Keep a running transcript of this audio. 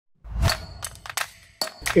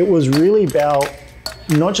It was really about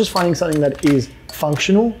not just finding something that is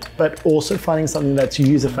functional, but also finding something that's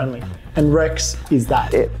user-friendly. And Rex is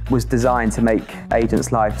that. It was designed to make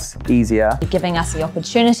agents' lives easier. Giving us the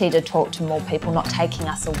opportunity to talk to more people, not taking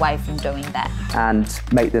us away from doing that. And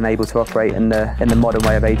make them able to operate in the modern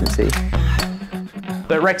way of agency.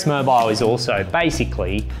 But Rex Mobile is also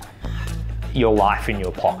basically your life in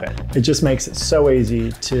your pocket. It just makes it so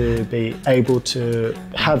easy to be able to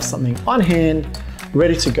have something on hand,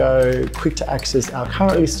 ready to go, quick to access our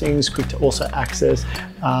current listings, quick to also access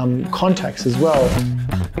contacts as well.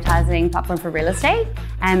 Advertising platform for real estate,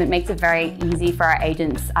 and it makes it very easy for our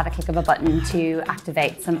agents at a click of a button to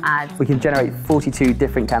activate some ads. We can generate 42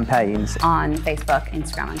 different campaigns on Facebook,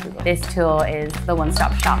 Instagram and Google. This tool is the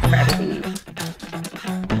one-stop shop for everything you need.